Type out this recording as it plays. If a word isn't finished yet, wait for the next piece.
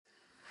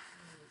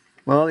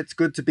Well, it's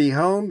good to be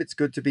home. It's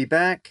good to be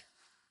back.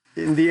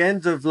 In the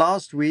end of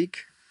last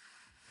week,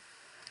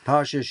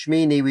 Parsha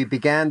Shmini, we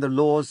began the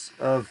laws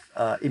of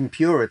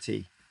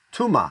impurity,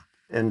 tuma,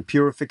 and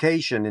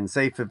purification in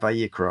Sefer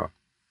Vayikra.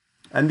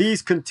 And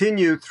these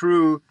continue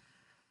through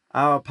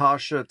our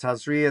Parsha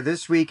Tazria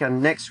this week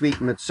and next week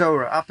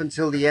Metzora, up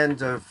until the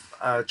end of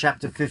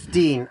chapter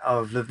 15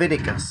 of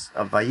Leviticus,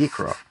 of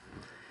Vayikra.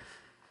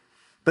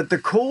 But the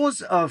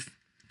cause of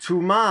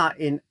tuma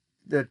in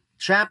the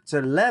chapter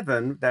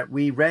 11 that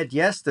we read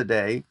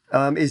yesterday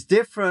is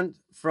different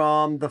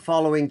from the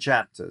following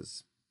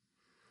chapters.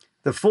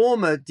 The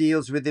former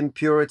deals with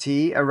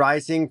impurity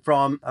arising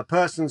from a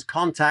person's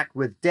contact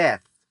with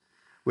death,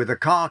 with a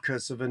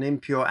carcass of an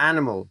impure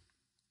animal,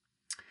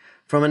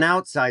 from an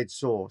outside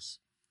source.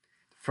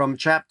 From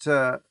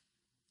chapter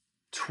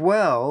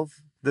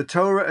 12, the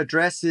Torah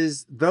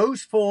addresses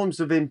those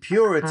forms of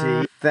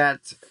impurity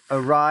that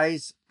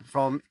arise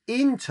from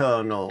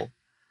internal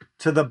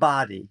to the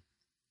body.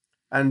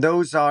 And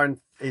those are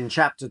in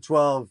chapter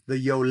 12,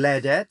 the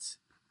yoledet,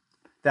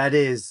 that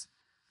is,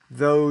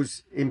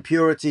 those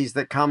impurities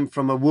that come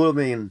from a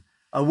woman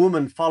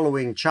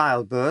following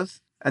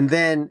childbirth, and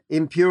then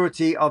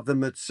impurity of the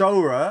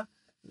metzora,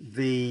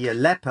 the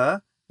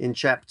leper, in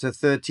chapter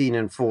 13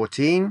 and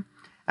 14,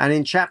 and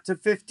in chapter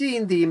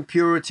 15, the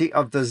impurity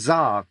of the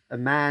zar, a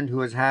man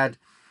who has had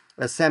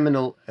a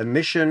seminal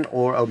emission,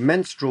 or a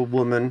menstrual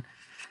woman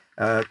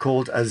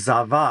called a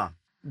zava.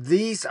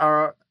 These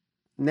are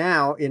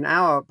now in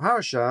our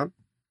parsha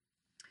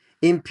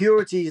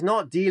impurities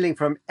not dealing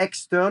from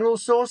external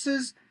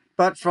sources,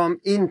 but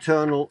from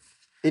internal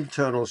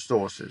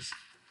sources.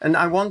 And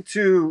I want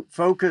to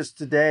focus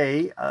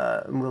today,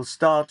 and we'll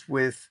start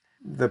with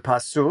the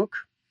pasuk.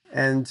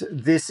 And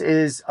this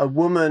is a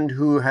woman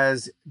who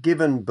has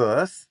given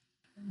birth.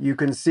 You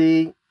can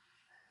see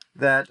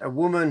that a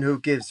woman who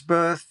gives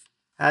birth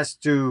has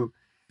to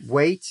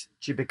wait.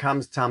 She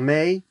becomes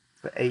tameh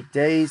for 8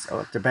 days,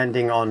 or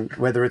depending on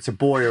whether it's a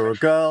boy or a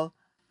girl.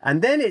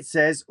 And then it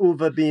says,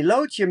 Uva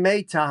bilot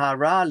yemei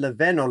tahara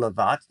leven o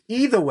levat.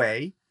 Either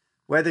way,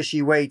 whether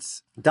she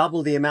waits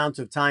double the amount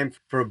of time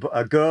for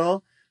a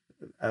girl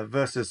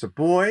versus a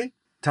boy,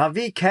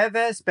 Tavi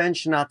keves ben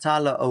shnata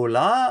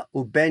le'ola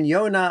uben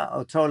yona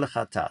oto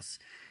lechatas.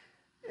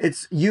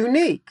 It's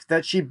unique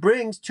that she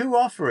brings two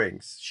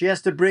offerings. She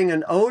has to bring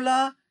an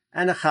ola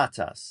and a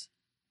chatas.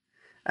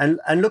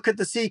 And look at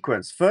the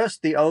sequence.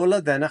 First the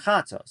ola, then a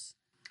chatas.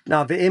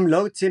 Now, ve'im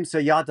lo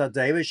timsa yada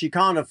deva, she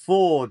can't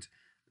afford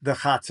the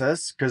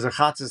chatas, because the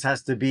chatas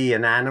has to be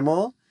an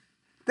animal.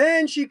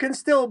 Then she can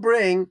still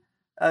bring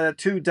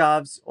two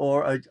doves,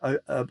 or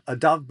a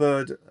dove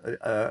bird,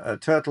 a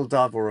turtle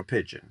dove, or a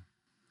pigeon.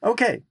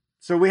 Okay,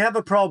 so we have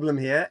a problem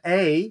here.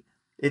 A,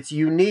 it's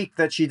unique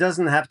that she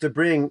doesn't have to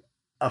bring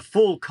a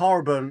full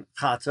korban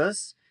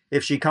chatas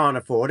if she can't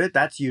afford it.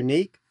 That's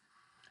unique.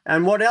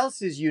 And what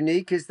else is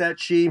unique is that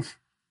she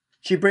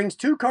brings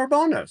two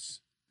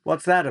korbanos.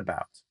 What's that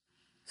about?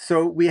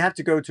 So we have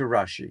to go to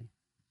Rashi.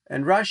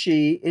 And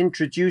Rashi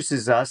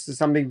introduces us to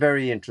something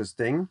very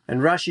interesting. And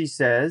Rashi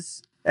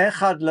says,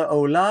 Echad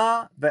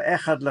le'ola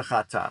ve'echad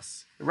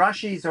lechatas.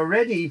 Rashi is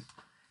already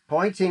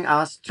pointing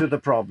us to the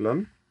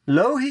problem.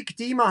 Lo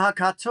hikdima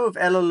hakatov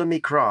elo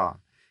lemikra.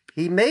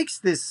 He makes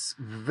this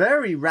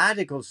very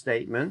radical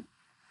statement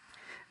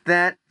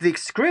that the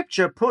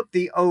scripture put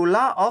the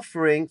ola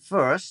offering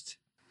first,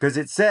 because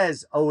it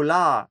says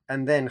ola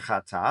and then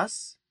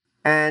chatas,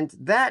 and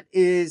that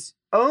is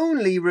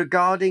only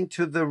regarding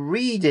to the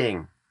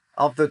reading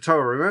of the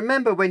Torah.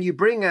 Remember, when you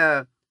bring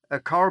a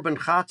korban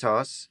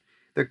chatos,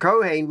 the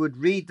Kohen would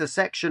read the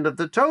section of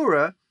the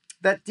Torah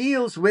that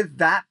deals with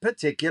that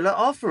particular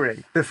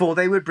offering before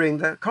they would bring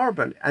the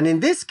korban. And in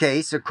this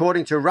case,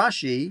 according to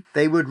Rashi,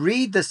 they would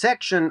read the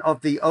section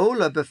of the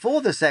ola before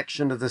the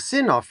section of the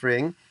sin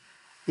offering,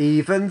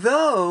 even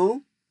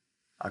though,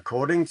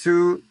 according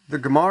to the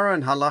Gemara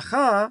and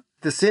Halacha,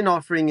 the sin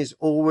offering is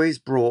always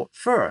brought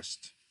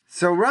first.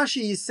 So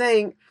Rashi is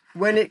saying,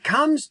 when it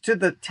comes to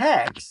the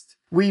text,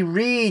 we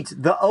read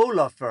the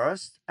ola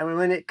first, and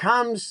when it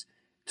comes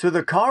to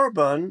the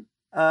korban,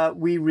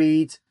 we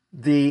read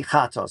the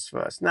chatos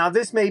first. Now,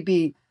 this may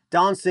be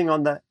dancing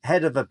on the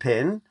head of a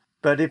pin,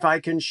 but if I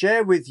can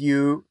share with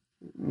you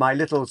my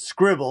little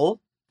scribble,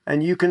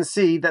 and you can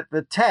see that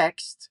the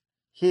text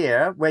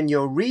here, when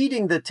you're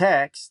reading the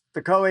text,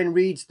 the Kohen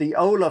reads the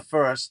ola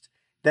first,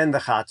 then the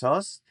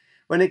chatos.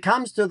 When it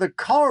comes to the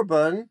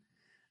korban,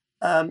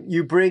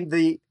 you bring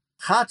the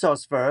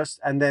chatos first,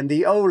 and then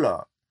the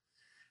ola.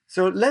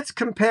 So let's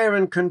compare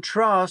and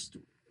contrast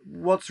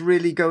what's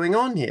really going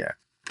on here.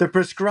 The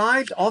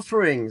prescribed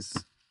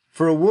offerings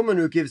for a woman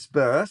who gives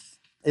birth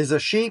is a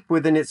sheep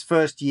within its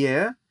first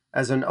year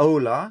as an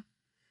ola,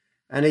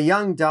 and a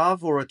young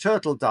dove or a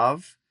turtle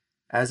dove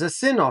as a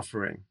sin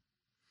offering.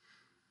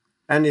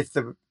 And if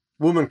the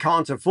woman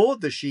can't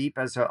afford the sheep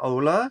as her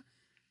ola,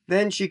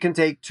 then she can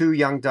take two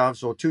young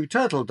doves or two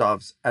turtle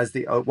doves, as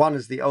one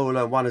as the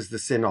ola and one as the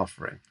sin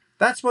offering.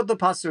 That's what the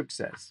pasuk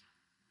says.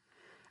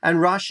 And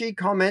Rashi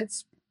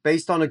comments,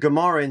 based on a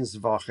Gemara in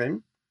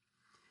Zvachim,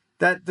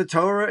 that the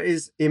Torah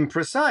is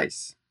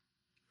imprecise.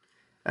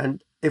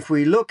 And if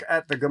we look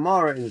at the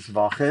Gemara in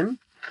Zvachim,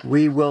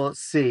 we will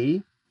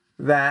see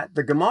that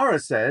the Gemara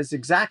says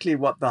exactly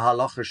what the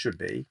halacha should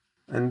be,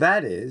 and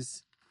that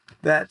is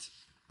that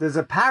there's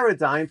a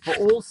paradigm for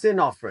all sin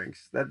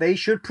offerings, that they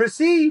should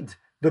precede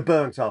the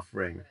burnt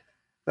offering.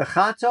 The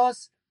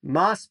chatos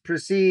must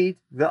precede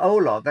the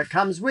olah that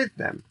comes with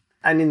them.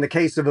 And in the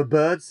case of a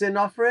bird sin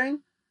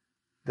offering,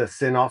 the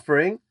sin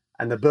offering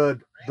and the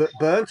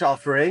burnt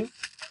offering,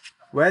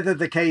 whether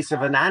the case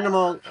of an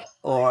animal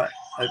or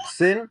a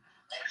sin,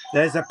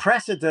 there's a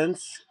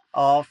precedence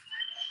of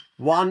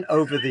one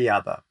over the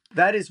other.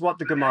 That is what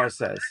the Gemara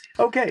says.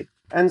 Okay,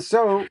 and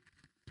so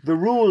the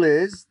rule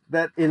is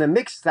that in a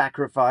mixed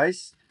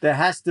sacrifice, there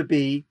has to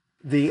be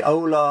the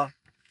olah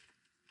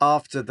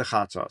after the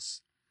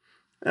chatos.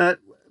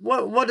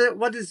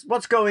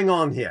 What's going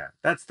on here?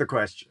 That's the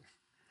question.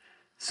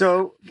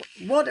 So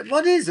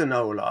what is an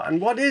olah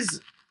and what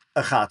is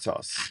a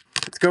chatos?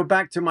 Let's go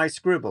back to my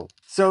scribble.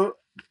 So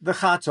the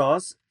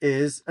chatos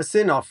is a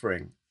sin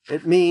offering.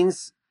 It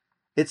means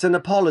it's an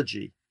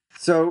apology.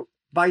 So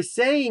by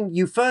saying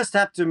you first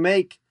have to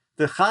make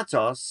the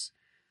chatos,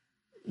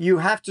 you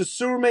have to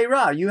sur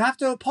meira, you have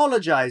to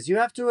apologize, you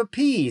have to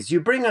appease.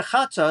 You bring a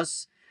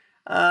chatos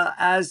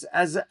as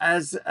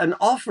an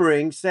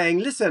offering saying,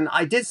 listen,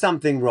 I did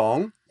something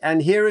wrong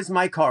and here is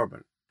my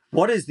korban.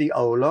 What is the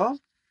olah?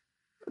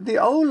 The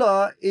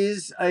olah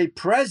is a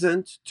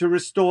present to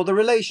restore the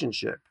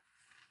relationship.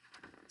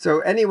 So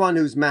anyone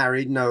who's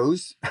married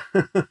knows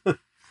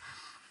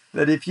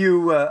that if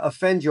you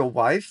offend your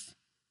wife,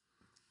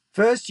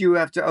 first you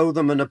have to owe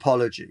them an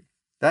apology.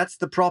 That's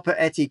the proper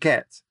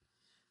etiquette.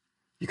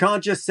 You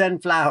can't just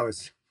send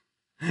flowers.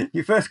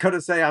 You first got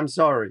to say, I'm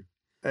sorry.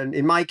 And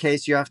in my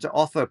case, you have to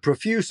offer a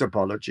profuse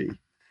apology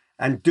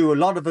and do a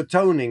lot of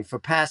atoning for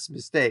past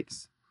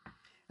mistakes.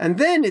 And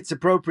then it's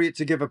appropriate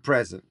to give a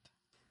present.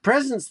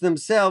 Presents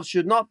themselves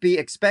should not be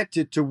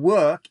expected to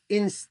work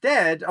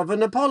instead of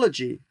an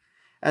apology.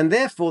 And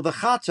therefore, the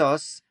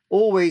chatos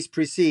always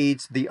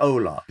precedes the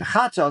olah. The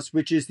chatos,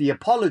 which is the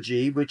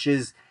apology, which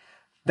is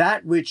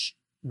that which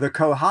the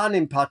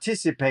Kohanim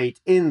participate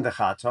in the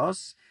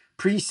chatos,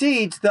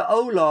 precedes the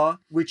olah,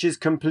 which is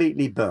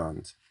completely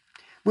burned.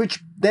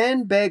 Which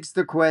then begs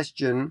the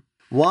question,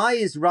 why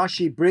is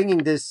Rashi bringing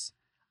this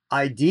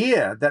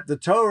idea that the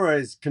Torah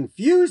is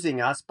confusing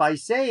us by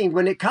saying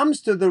when it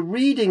comes to the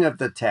reading of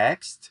the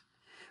text,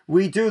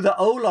 we do the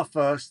olah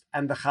first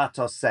and the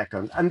chatos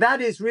second? And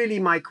that is really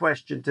my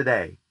question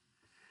today.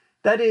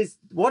 That is,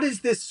 what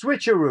is this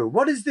switcheroo?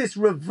 What is this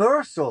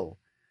reversal?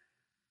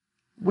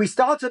 We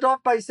started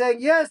off by saying,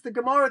 yes, the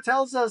Gemara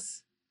tells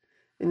us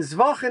in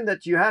Zvachim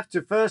that you have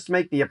to first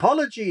make the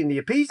apology and the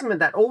appeasement.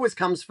 That always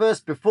comes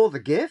first before the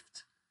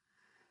gift.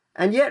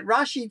 And yet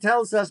Rashi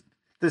tells us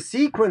the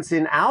sequence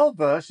in our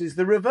verse is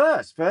the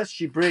reverse. First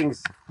she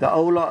brings the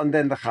olah and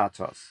then the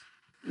chatos.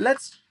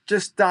 Let's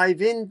just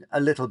dive in a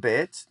little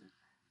bit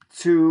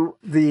to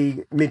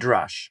the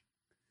Midrash.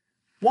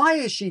 Why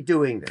is she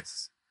doing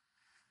this?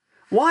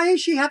 Why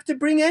does she have to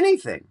bring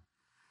anything?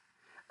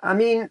 I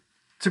mean,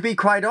 to be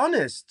quite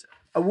honest,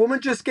 a woman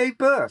just gave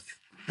birth.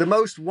 The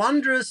most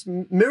wondrous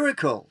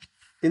miracle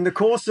in the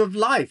course of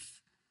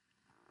life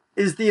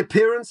is the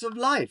appearance of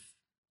life,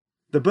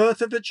 the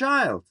birth of a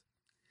child.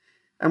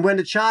 And when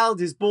a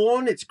child is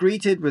born, it's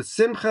greeted with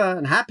simcha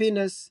and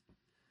happiness,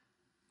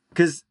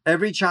 because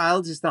every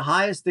child is the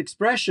highest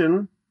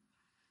expression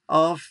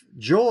of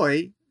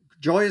joy,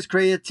 joyous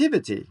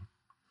creativity.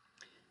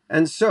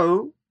 And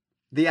so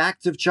the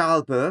act of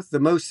childbirth, the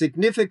most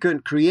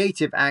significant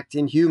creative act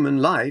in human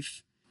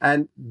life,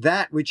 and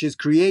that which is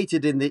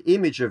created in the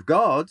image of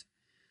God,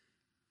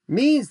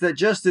 means that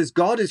just as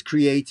God is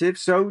creative,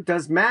 so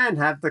does man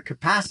have the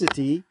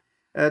capacity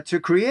to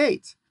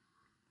create.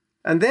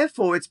 And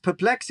therefore, it's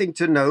perplexing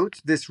to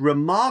note this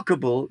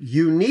remarkable,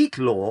 unique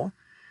law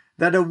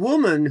that a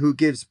woman who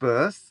gives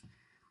birth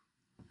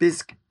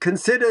is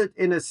considered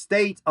in a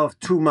state of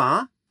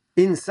tumah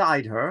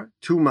inside her,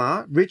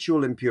 tumah,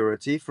 ritual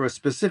impurity, for a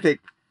specific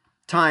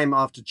time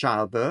after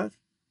childbirth.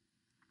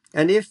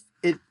 And if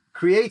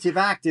creative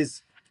act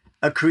is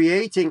a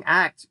creating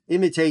act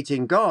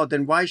imitating God,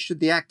 then why should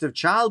the act of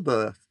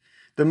childbirth,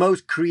 the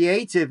most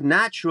creative,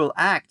 natural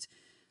act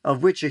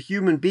of which a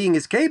human being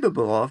is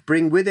capable of,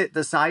 bring with it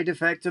the side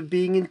effect of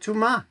being in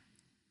tumah?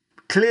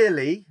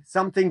 Clearly,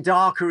 something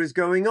darker is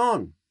going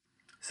on.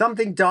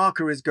 Something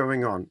darker is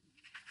going on.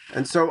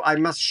 And so I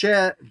must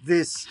share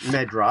this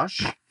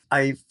medrash.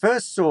 I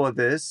first saw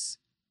this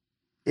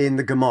in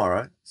the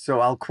Gemara, so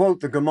I'll quote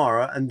the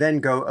Gemara and then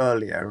go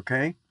earlier,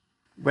 okay?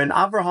 When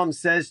Avraham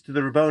says to the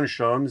Ribono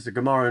Shel Olam, the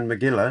Gemara in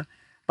Megillah,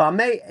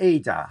 Bamei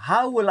Eda,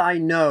 how will I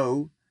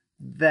know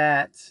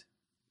that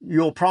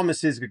your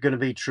promises are going to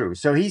be true?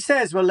 So he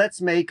says, well,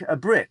 let's make a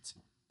Brit.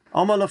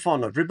 Amar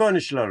Lafonov,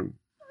 Ribono Shel Olam.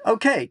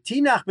 Okay,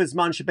 Tinach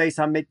Bezman Shebeis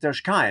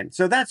HaMikdash Kaim.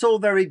 So that's all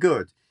very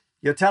good.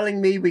 You're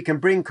telling me we can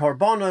bring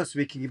korbanos,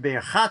 we can be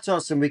a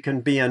chatos, and we can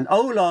be an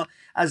olah,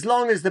 as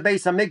long as the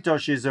Beis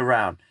HaMikdash is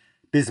around.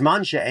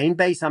 Bisman she'ein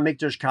beis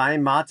hamikdash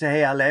kaim ma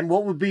tehei alem.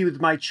 What would be with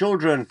my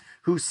children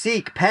who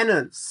seek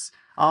penance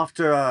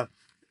after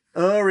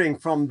erring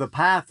from the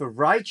path of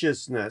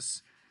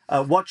righteousness?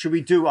 What should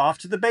we do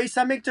after the Beis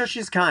Hamikdash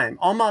is kaim?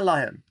 Omar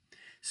lahem.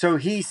 So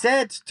he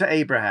said to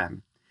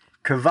Abraham,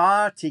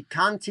 Kavar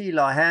tikanti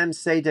lahem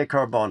seder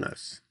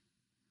karbonos.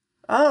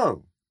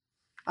 Oh,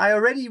 I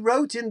already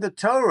wrote in the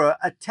Torah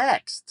a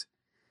text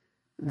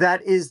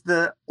that is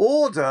the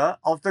order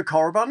of the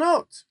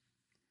korbanot,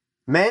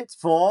 meant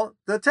for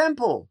the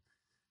temple.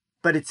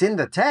 But it's in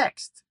the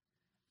text,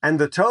 and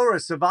the Torah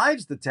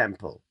survives the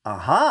temple.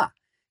 Aha!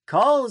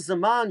 Kol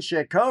zaman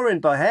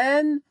shekorin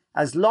bohen,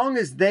 as long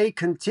as they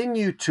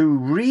continue to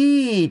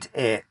read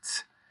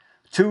it,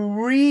 to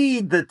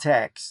read the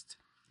text,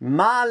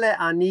 male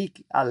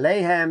anik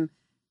alehem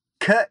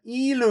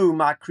keilu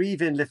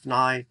makrivin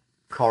lifnai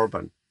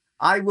korban.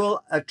 I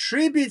will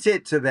attribute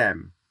it to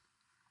them.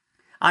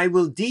 I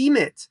will deem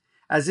it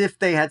as if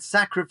they had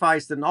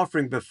sacrificed an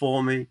offering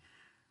before me,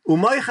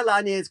 and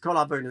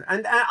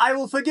I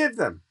will forgive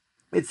them.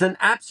 It's an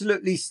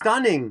absolutely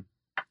stunning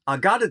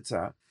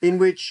Agadah in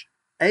which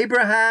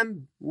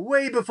Abraham,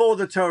 way before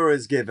the Torah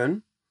is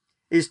given,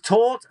 is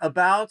taught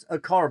about a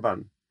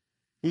korban.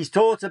 He's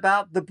taught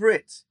about the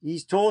Brit.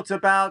 He's taught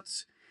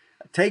about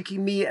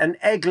taking me an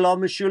eglah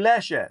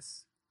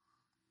meshuleshes.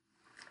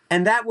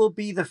 And that will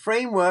be the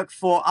framework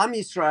for Am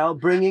Yisrael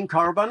bringing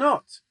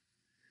korbanot.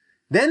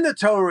 Then the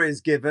Torah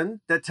is given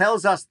that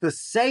tells us the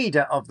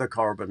seder of the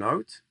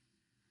korbanot.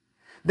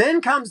 Then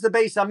comes the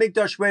Beis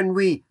Hamikdash when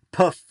we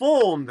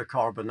perform the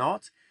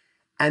korbanot.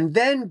 And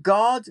then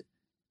God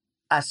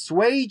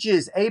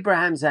assuages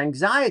Abraham's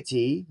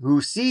anxiety,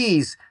 who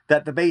sees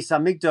that the Beis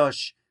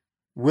Hamikdash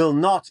will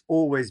not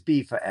always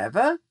be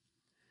forever.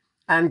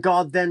 And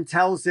God then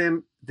tells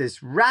him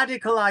this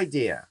radical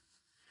idea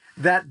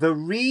that the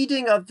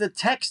reading of the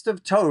text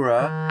of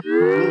Torah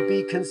will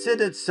be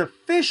considered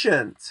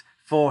sufficient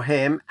for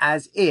him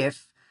as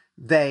if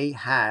they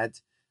had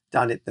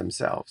done it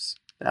themselves.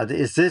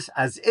 Is this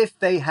as if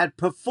they had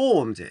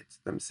performed it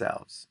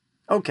themselves?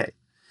 Okay.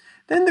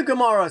 Then the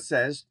Gemara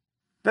says,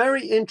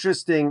 very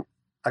interesting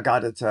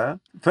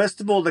Agadah.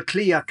 First of all, the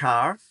Kli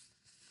Yakar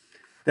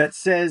that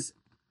says,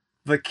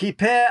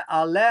 "V'kiper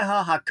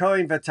aleha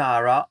hakohen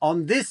v'tara."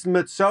 On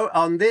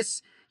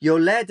this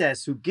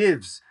Yoledes who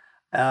gives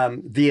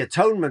the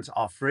atonement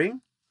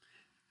offering,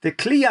 the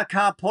Kli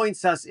Yakar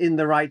points us in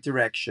the right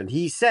direction.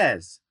 He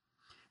says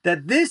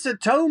that this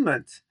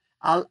atonement,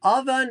 al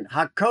avan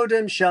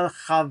hakodem shel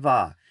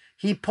Chava,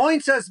 he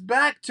points us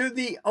back to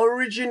the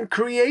origin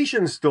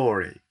creation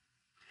story.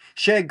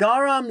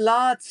 Shegaram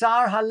la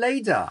tsar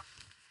haleda.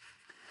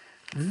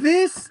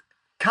 This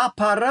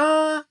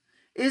kapara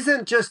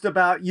isn't just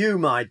about you,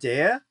 my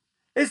dear.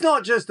 It's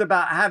not just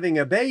about having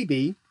a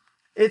baby.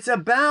 It's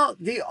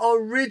about the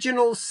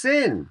original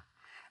sin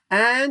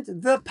and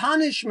the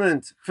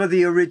punishment for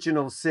the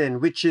original sin,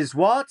 which is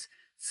what?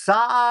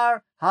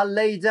 Tsar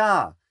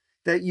haleda,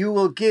 that you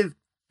will give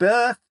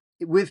birth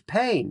with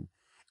pain.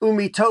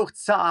 Umitoch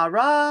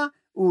tsara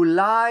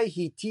ulai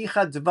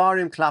hiticha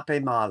dvarim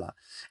klape mala.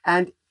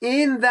 And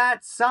in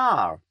that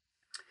tsar,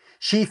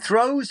 she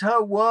throws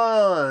her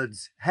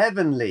words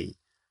heavenly.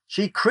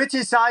 She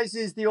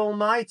criticizes the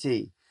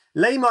Almighty.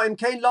 Lema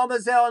imkein lama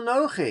ze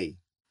anochi.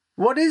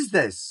 What is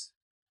this?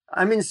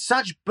 I mean,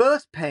 such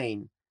birth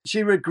pain.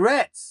 She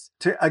regrets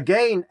to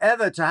again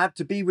ever to have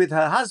to be with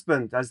her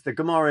husband, as the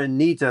Gemara in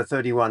Nida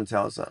 31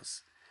 tells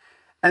us.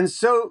 And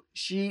so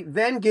she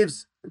then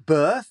gives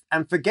birth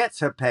and forgets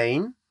her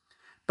pain,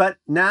 but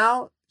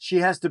now she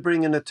has to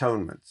bring an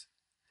atonement.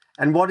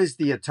 And what is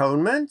the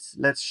atonement?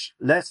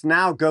 Let's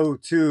now go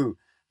to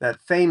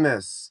that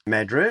famous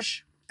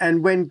Medrash.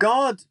 And when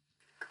God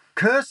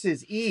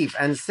curses Eve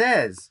and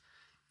says,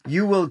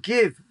 you will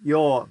give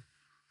your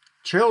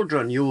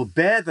children, you will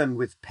bear them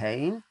with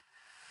pain,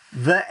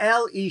 the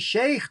el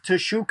isheich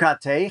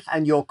teshukatech,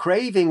 and your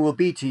craving will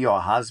be to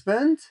your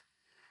husband.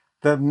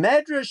 The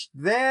Medrash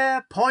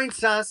there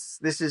points us,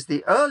 this is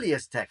the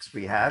earliest text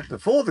we have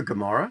before the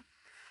Gemara,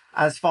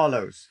 as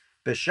follows.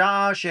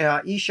 B'shah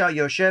sheha isha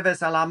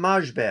yosheves ala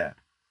mashber.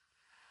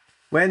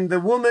 When the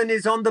woman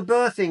is on the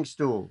birthing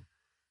stool,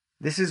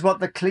 this is what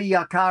the Kli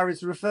Yakar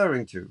is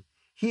referring to.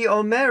 He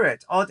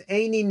omeret od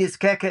eini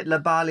niskeket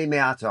labali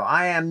meato.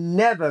 I am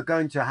never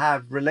going to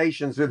have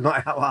relations with my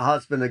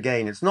husband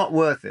again. It's not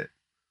worth it.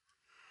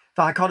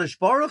 V'HaKadosh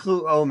Baruch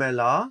Hu omer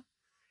la,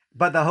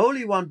 but the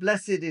Holy One,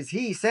 blessed is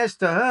He, says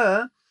to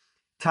her,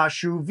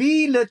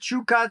 Tashuvi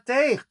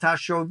lechukatech,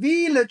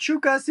 tashuvi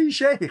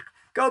lechukasishech.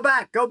 Go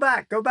back, go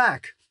back, go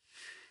back.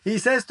 He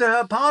says to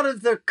her, part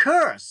of the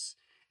curse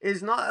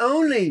is not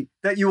only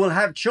that you will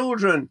have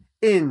children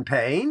in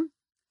pain,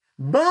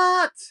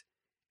 but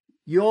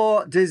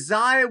your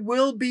desire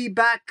will be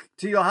back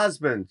to your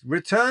husband.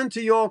 Return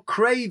to your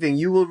craving.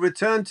 You will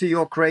return to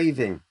your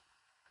craving.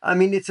 I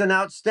mean, it's an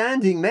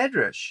outstanding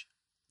medrash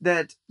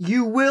that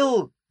you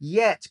will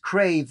yet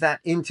crave that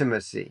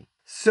intimacy.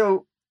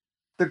 So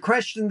the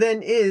question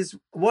then is,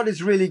 what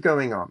is really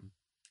going on?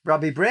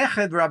 Rabbi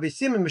Brechet, Rabbi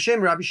Simon,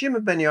 B'Shem Rabbi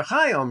Shimon ben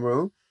Yochai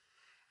Omru.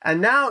 And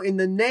now, in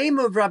the name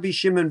of Rabbi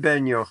Shimon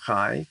ben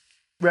Yochai,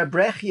 Reb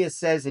Brechia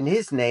says in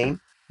his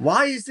name,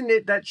 why isn't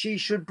it that she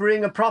should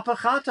bring a proper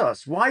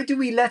chatos? Why do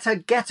we let her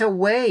get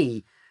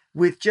away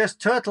with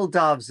just turtle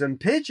doves and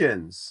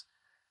pigeons?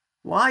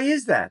 Why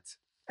is that?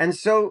 And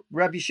so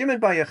Rabbi Shimon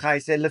bar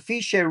Yochai said,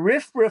 Lefishe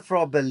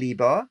rifrafra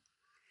beliba,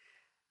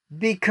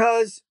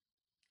 because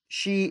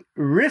she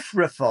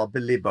rifrafa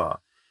beliba,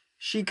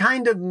 she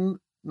kind of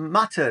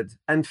muttered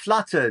and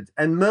fluttered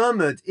and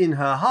murmured in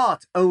her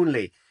heart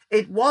only.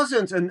 It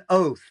wasn't an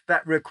oath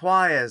that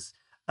requires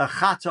a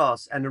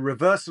chatos and a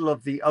reversal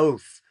of the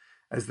oath,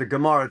 as the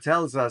Gemara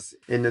tells us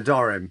in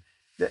Nedarim.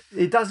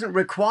 It doesn't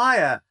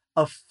require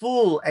a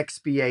full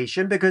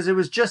expiation because it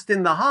was just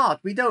in the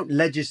heart. We don't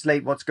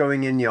legislate what's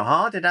going in your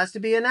heart. It has to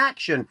be an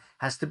action,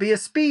 has to be a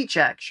speech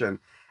action.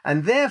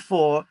 And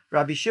therefore,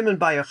 Rabbi Shimon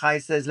bar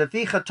Yochai says,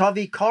 Leficha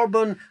tovi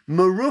korban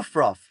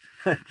merufrof.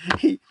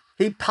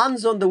 He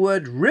puns on the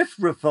word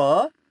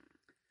rifrafa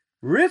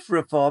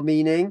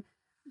meaning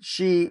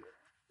she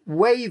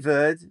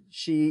wavered,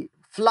 she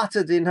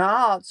fluttered in her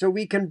heart. So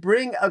we can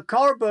bring a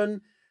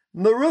korban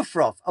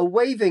merufrof, a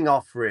waving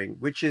offering,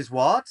 which is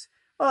what?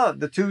 Oh,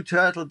 the 2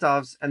 turtle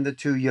doves and the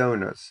 2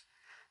 yonas.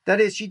 That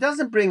is, she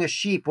doesn't bring a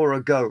sheep or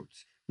a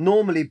goat,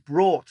 normally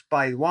brought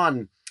by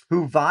one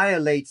who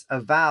violates a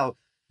vow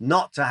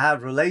not to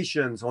have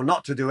relations or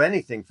not to do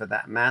anything for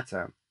that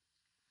matter.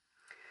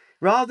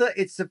 Rather,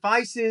 it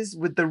suffices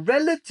with the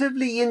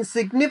relatively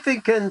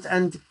insignificant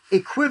and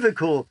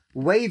equivocal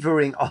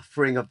wavering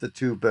offering of the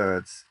 2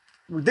 birds.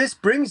 This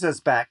brings us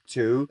back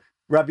to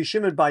Rabbi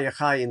Shimon bar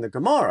Yochai in the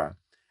Gemara.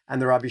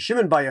 And the Rabbi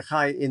Shimon bar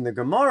Yochai in the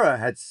Gemara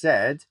had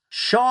said,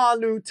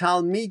 Sha'alu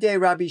talmidei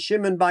Rabbi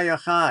Shimon bar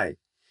Yochai,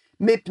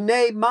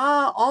 mipnei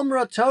ma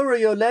omra Torah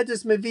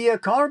yoledes mevia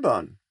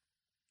korban.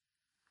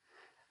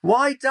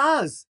 Why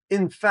does,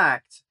 in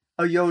fact,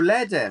 a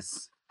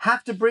yoledes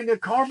have to bring a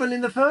korban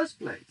in the first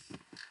place?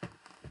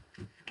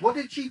 What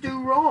did she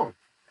do wrong?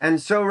 And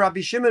so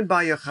Rabbi Shimon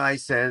bar Yochai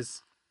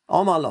says,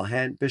 Omar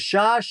lohen,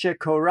 b'shah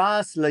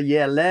shekoras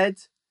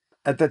leyeled,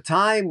 at the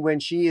time when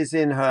she is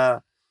in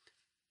her,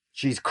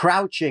 she's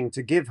crouching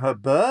to give her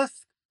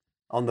birth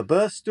on the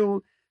birth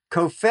stool,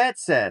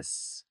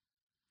 kofetzes,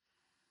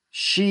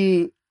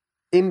 she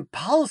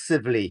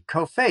impulsively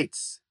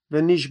kofetz,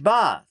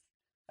 v'nishbath,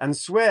 and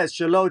swears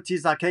shelo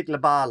tizakek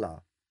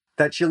lebala,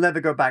 that she'll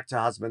never go back to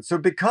her husband. So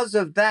because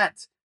of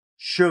that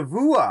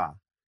shavua,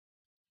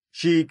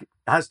 she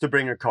has to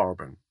bring a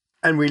korban.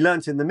 And we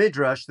learnt in the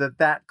Midrash that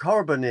that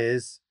korban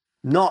is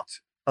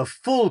not a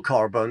full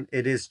korban,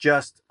 it is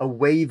just a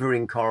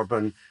wavering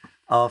korban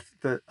of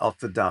the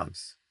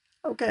doves.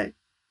 Okay,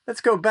 let's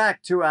go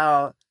back to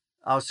our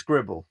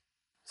scribble.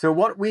 So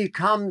what we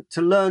come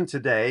to learn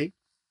today,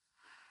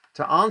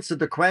 to answer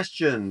the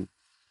question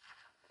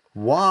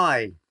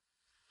why,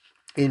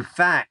 in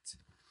fact,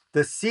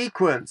 the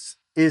sequence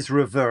is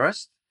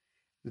reversed,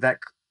 that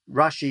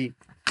Rashi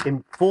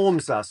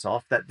informs us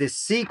of, that this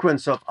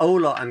sequence of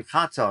Ola and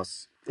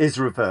Chatos is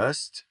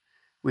reversed.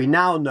 We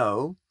now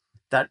know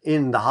that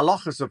in the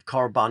halachas of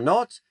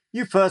Korbanot,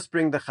 you first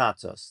bring the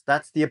Chatos.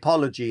 That's the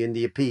apology and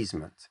the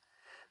appeasement.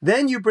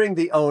 Then you bring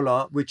the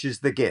Ola, which is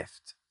the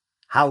gift.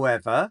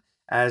 However,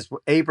 as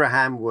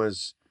Abraham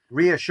was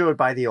reassured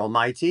by the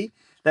Almighty,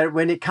 that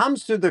when it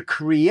comes to the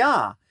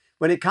Kriyah,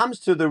 when it comes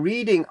to the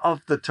reading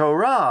of the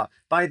Torah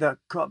by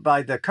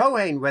the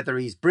Kohen, whether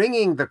he's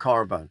bringing the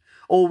Korban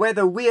or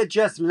whether we are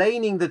just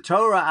laning the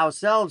Torah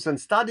ourselves and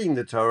studying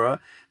the Torah,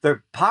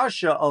 the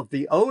Parsha of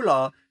the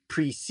Ola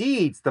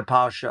precedes the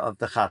Parsha of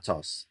the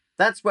Chatos.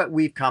 That's what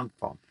we've come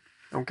from,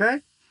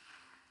 okay?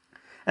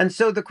 And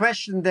so the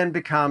question then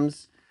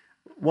becomes,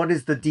 what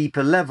is the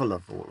deeper level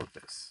of all of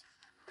this?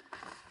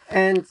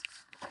 And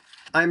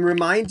I'm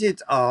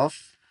reminded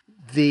of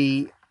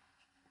the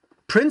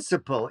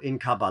principle in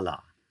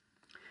Kabbalah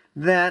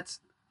that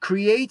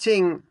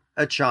creating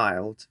a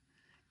child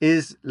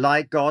is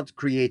like God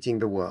creating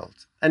the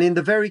world. And in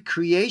the very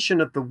creation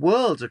of the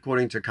world,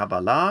 according to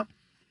Kabbalah,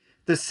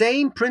 the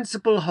same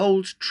principle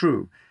holds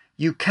true.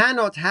 You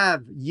cannot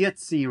have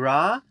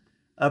Yetzirah,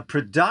 a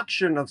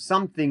production of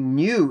something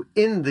new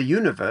in the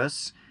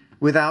universe,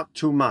 without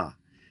Tumah.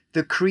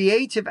 The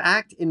creative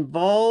act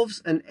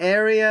involves an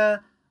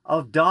area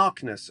of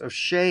darkness, of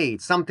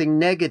shade, something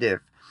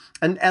negative,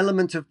 an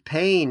element of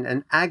pain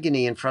and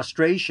agony and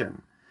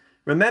frustration.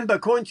 Remember,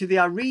 according to the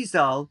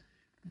Arizal,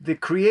 the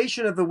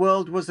creation of the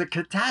world was a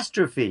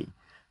catastrophe.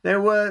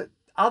 There were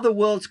other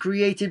worlds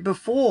created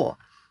before,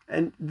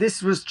 and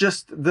this was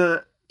just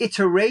the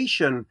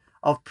iteration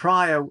of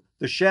prior,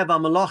 the Sheva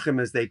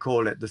Malachim, as they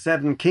call it, the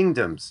 7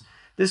 kingdoms.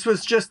 This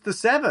was just the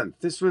 7th.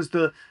 This was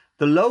the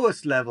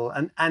lowest level,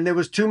 and there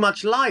was too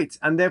much light,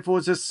 and therefore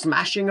it was a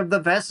smashing of the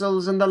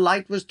vessels, and the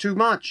light was too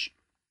much.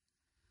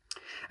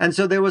 And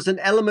so there was an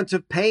element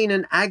of pain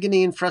and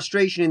agony and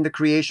frustration in the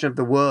creation of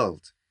the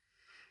world.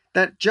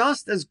 That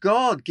just as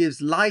God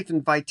gives life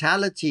and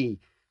vitality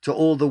to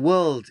all the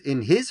world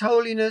in his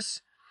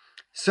holiness,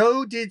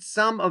 so did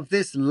some of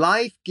this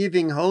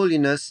life-giving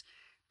holiness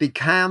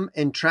become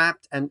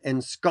entrapped and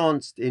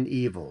ensconced in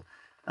evil.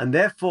 And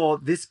therefore,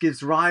 this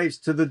gives rise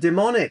to the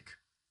demonic.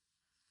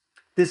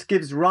 This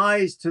gives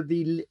rise to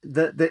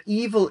the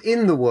evil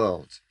in the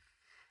world.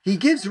 He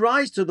gives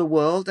rise to the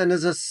world, and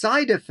as a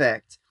side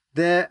effect,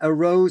 there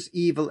arose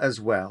evil as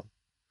well.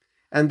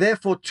 And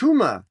therefore,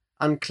 Tuma,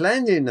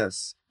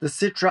 uncleanliness, the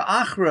Sitra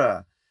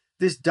Achra,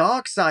 this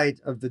dark side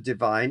of the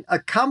divine,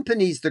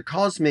 accompanies the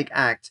cosmic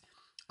act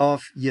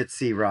of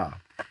Yetzirah.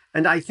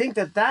 And I think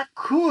that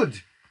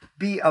could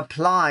be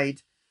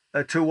applied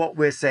to what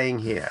we're saying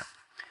here.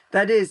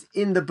 That is,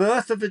 in the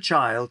birth of a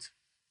child,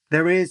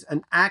 there is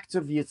an act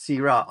of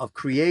Yetzirah, of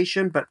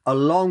creation, but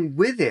along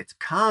with it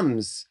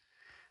comes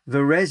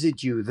the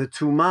residue, the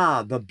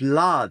tumah, the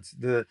blood,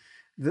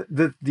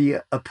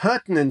 the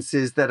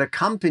appurtenances that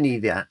accompany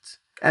that.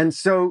 And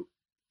so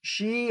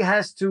she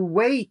has to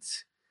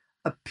wait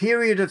a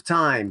period of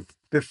time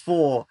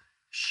before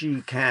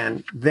she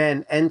can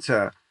then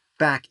enter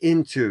back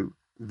into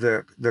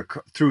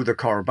through the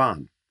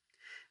Korban.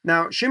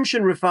 Now,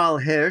 Shimshon Raphael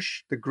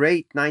Hirsch, the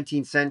great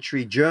 19th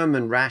century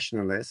German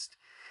rationalist,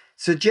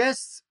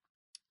 suggests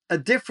a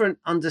different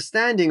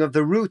understanding of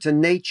the root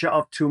and nature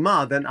of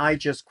Tumah than I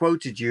just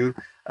quoted you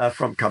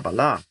from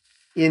Kabbalah.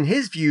 In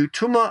his view,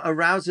 Tumah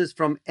arouses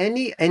from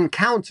any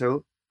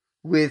encounter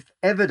with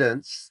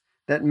evidence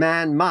that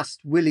man must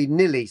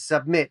willy-nilly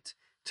submit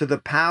to the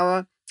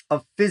power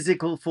of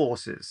physical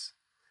forces.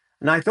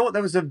 And I thought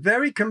that was a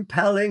very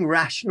compelling,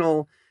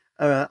 rational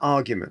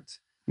argument.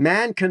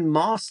 Man can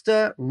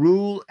master,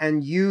 rule,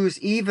 and use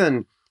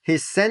even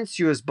his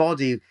sensuous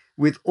body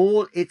with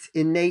all its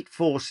innate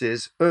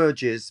forces,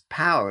 urges,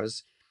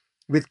 powers,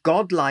 with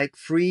godlike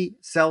free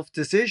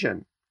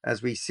self-decision,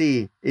 as we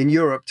see in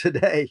Europe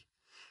today,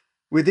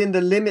 within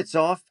the limits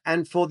of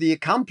and for the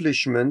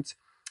accomplishment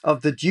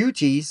of the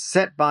duties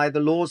set by the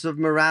laws of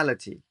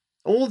morality.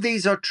 All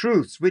these are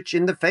truths which,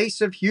 in the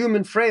face of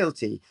human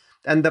frailty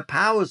and the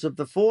powers of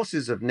the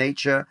forces of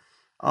nature,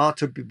 are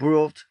to be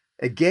brought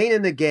again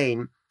and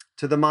again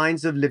to the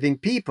minds of living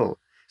people,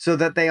 so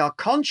that they are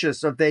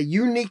conscious of their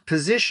unique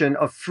position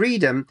of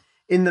freedom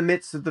in the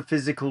midst of the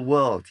physical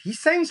world. He's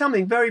saying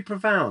something very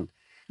profound.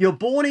 You're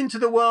born into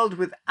the world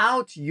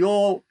without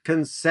your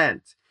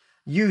consent.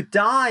 You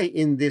die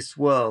in this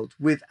world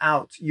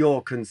without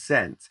your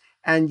consent.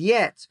 And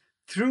yet,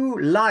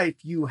 through life,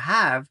 you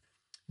have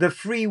the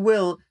free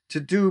will to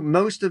do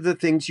most of the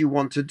things you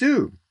want to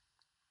do.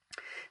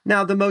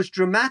 Now, the most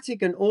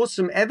dramatic and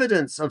awesome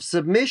evidence of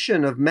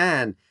submission of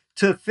man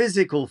to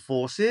physical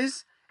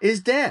forces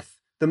is death,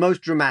 the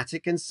most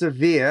dramatic and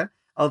severe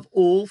of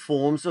all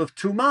forms of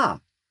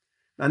Tumah.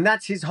 And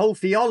that's his whole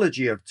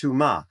theology of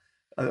Tumah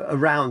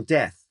around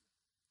death.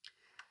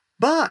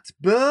 But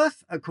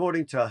birth,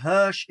 according to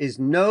Hirsch, is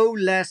no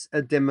less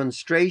a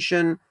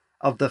demonstration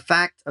of the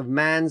fact of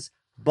man's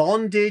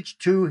bondage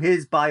to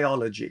his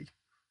biology.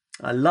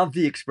 I love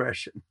the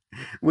expression.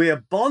 We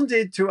are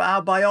bonded to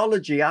our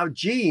biology, our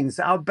genes,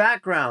 our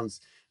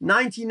backgrounds.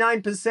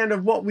 99%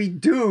 of what we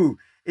do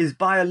is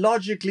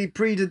biologically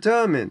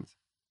predetermined.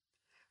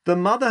 The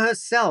mother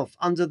herself,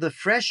 under the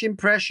fresh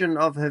impression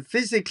of her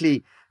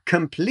physically,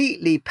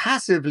 completely,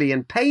 passively,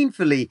 and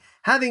painfully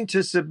having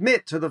to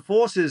submit to the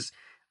forces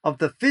of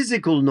the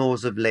physical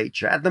laws of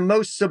nature, at the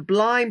most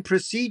sublime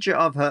procedure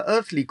of her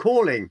earthly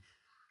calling,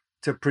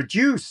 to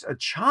produce a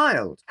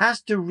child,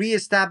 has to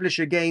reestablish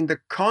again the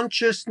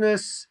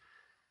consciousness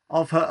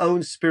of her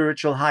own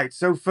spiritual height.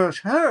 So for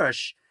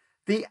Hirsch,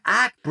 the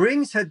act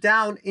brings her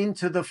down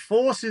into the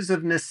forces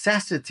of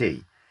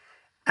necessity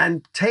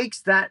and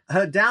takes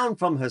her down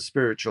from her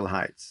spiritual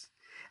heights.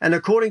 And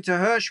according to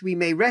Hirsch, we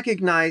may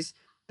recognize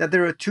that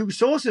there are two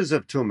sources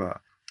of tumah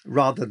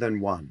rather than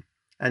one.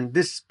 And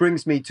this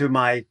brings me to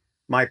my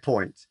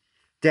point: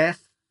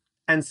 death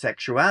and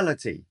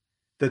sexuality,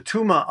 the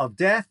tumah of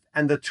death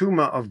and the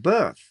tumah of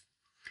birth.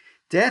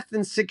 Death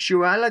and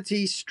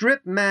sexuality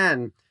strip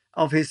man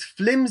of his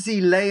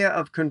flimsy layer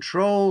of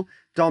control,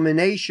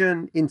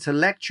 domination,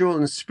 intellectual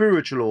and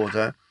spiritual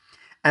order,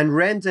 and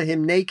render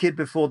him naked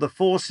before the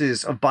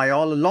forces of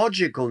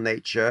biological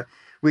nature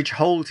which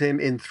hold him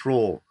in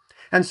thrall.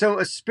 And so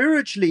a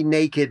spiritually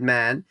naked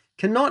man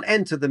cannot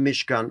enter the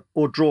Mishkan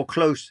or draw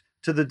close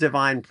to the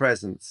divine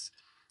presence,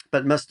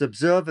 but must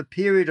observe a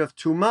period of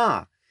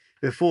tumah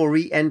before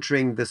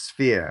re-entering the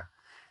sphere.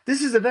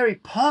 This is a very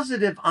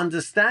positive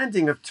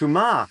understanding of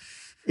tumah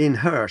in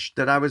Hirsch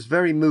that I was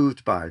very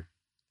moved by.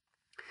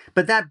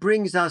 But that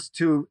brings us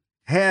to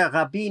Herr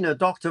Rabbiner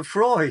Dr.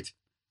 Freud,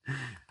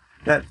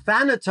 that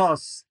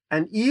Thanatos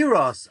and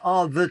Eros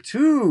are the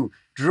two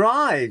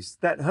drives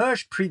that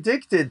Hirsch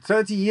predicted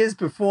 30 years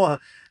before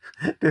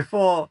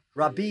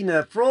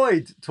Rabbiner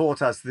Freud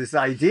taught us this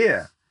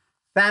idea.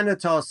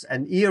 Thanatos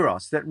and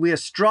Eros, that we are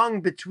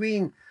strung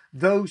between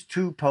those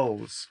two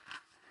poles.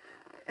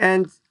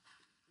 And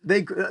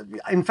they,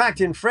 in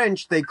fact, in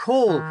French, they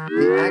call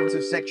the act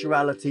of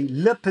sexuality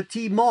le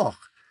petit mort,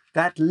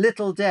 that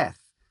little death.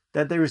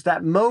 that there is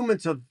that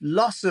moment of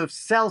loss of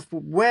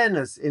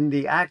self-awareness in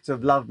the act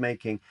of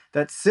lovemaking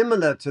that's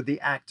similar to the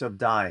act of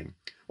dying,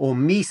 or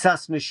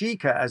misas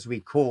neshika, as we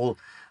call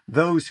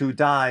those who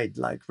died,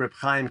 like Reb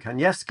Chaim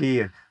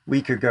Kanievsky a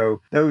week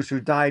ago, those who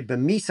died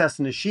b'misas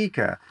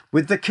neshika,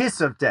 with the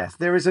kiss of death.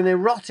 There is an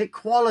erotic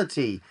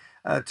quality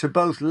to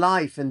both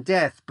life and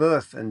death,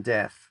 birth and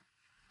death.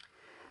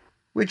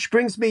 Which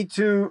brings me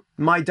to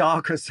my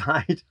darker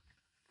side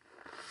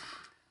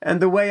and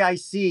the way I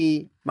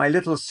see my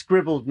little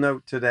scribbled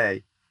note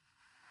today,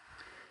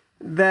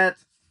 that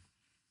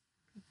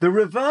the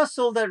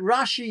reversal that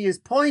Rashi is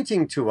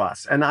pointing to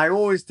us, and I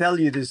always tell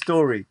you this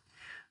story,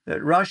 that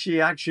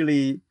Rashi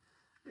actually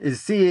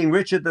is seeing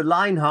Richard the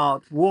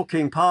Lionheart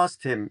walking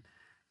past him,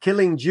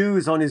 killing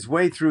Jews on his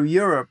way through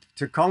Europe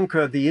to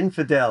conquer the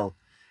infidel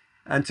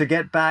and to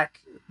get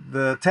back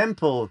the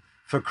temple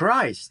for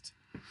Christ.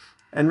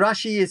 And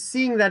Rashi is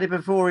seeing that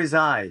before his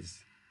eyes.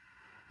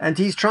 And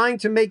he's trying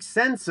to make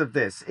sense of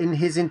this in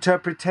his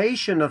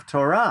interpretation of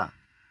Torah.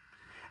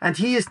 And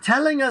he is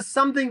telling us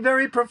something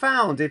very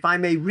profound, if I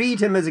may read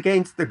him as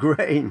against the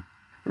grain.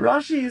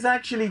 Rashi is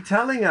actually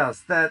telling us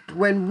that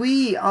when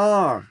we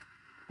are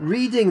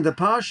reading the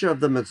Parsha of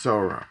the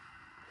Metzorah,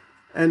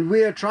 and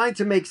we are trying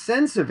to make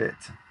sense of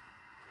it,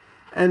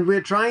 and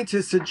we're trying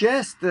to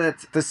suggest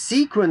that the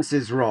sequence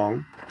is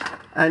wrong,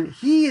 and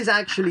he is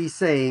actually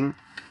saying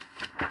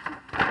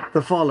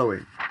the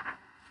following.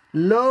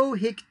 Lo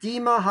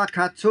hikdima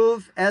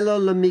hakatuv elo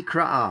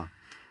lemikra'ah.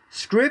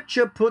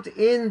 Scripture put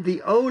in the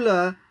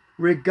olah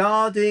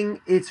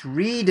regarding its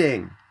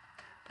reading.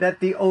 That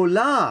the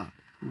olah,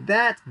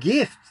 that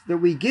gift that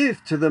we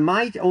give to the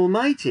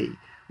Almighty,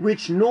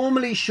 which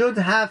normally should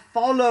have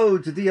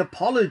followed the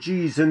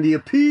apologies and the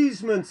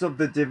appeasements of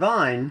the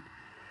divine,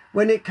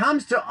 when it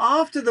comes to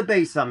after the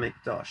Beis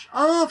HaMikdash,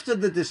 after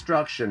the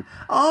destruction,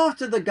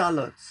 after the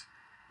Galut,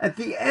 at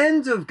the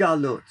end of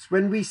Galut,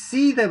 when we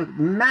see the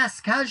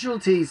mass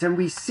casualties and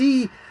we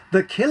see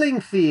the killing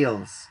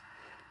fields,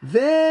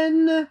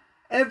 then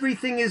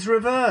everything is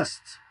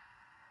reversed.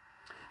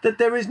 That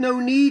there is no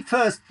need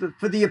first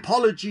for the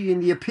apology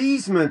and the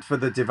appeasement for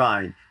the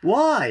divine.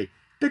 Why?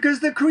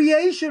 Because the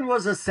creation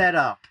was a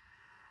setup.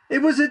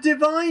 It was a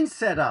divine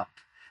setup.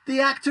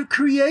 The act of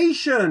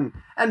creation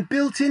and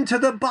built into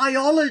the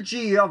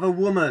biology of a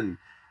woman.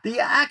 The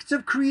act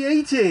of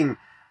creating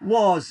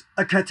was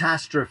a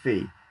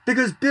catastrophe.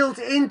 Because built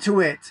into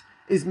it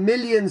is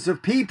millions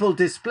of people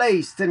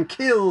displaced and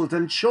killed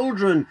and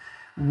children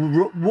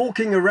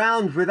walking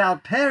around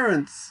without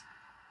parents.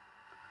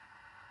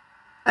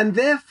 And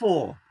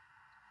therefore,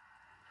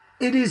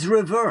 it is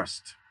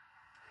reversed.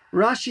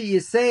 Rashi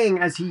is saying,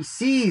 as he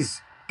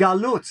sees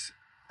Galut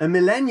a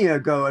millennia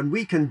ago, and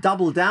we can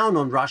double down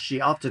on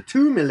Rashi after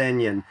 2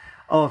 millennia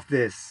of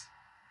this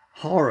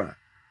horror.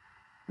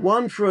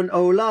 One for an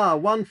olah,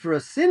 one for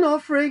a sin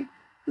offering.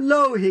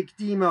 Lo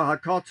hikdima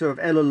hakotov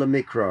elo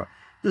lemikra.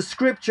 The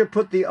scripture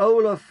put the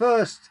olah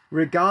first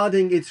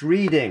regarding its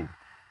reading.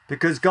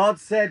 Because God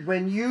said,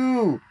 when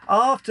you,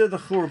 after the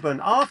Churban,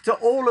 after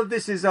all of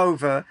this is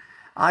over,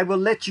 I will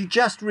let you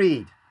just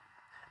read.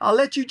 I'll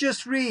let you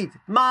just read.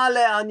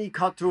 Ma'ale ani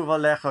katuv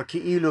alecha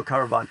ki'ilu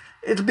karban.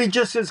 It'll be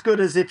just as good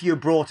as if you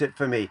brought it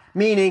for me.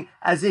 Meaning,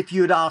 as if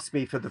you'd asked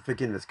me for the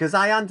forgiveness. Because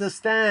I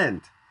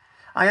understand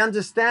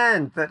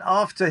that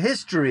after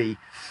history,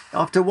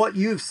 after what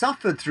you've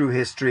suffered through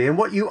history and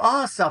what you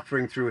are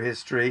suffering through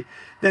history,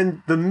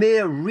 then the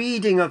mere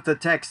reading of the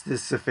text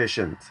is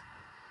sufficient.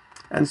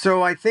 And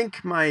so I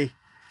think, my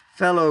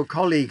fellow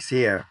colleagues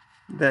here,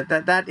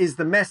 that is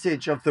the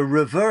message of the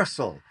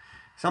reversal.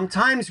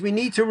 Sometimes we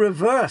need to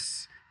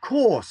reverse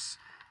course.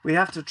 We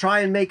have to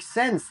try and make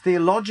sense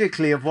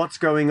theologically of what's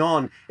going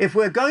on. If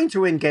we're going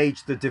to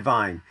engage the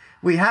divine,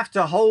 we have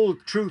to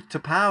hold truth to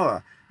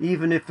power,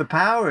 even if the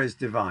power is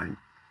divine.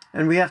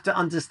 And we have to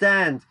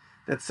understand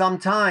that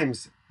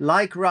sometimes,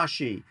 like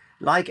Rashi,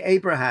 like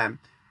Abraham,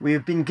 we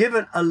have been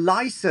given a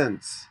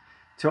license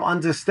to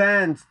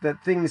understand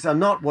that things are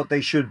not what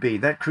they should be,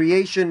 that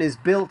creation is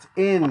built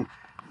in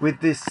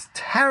with this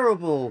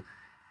terrible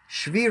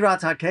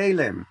Shvirat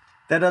HaKelim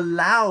that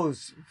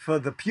allows for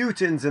the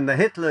Putins and the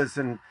Hitlers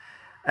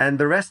and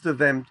the rest of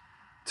them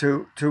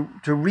to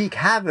wreak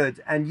havoc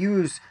and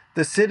use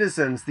the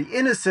citizens, the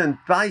innocent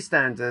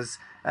bystanders,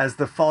 as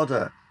the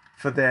fodder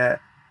for their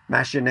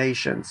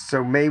machinations.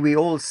 So may we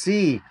all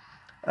see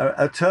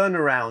a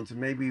turnaround.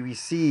 Maybe we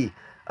see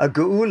a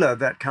geula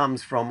that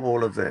comes from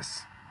all of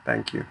this.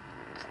 Thank you.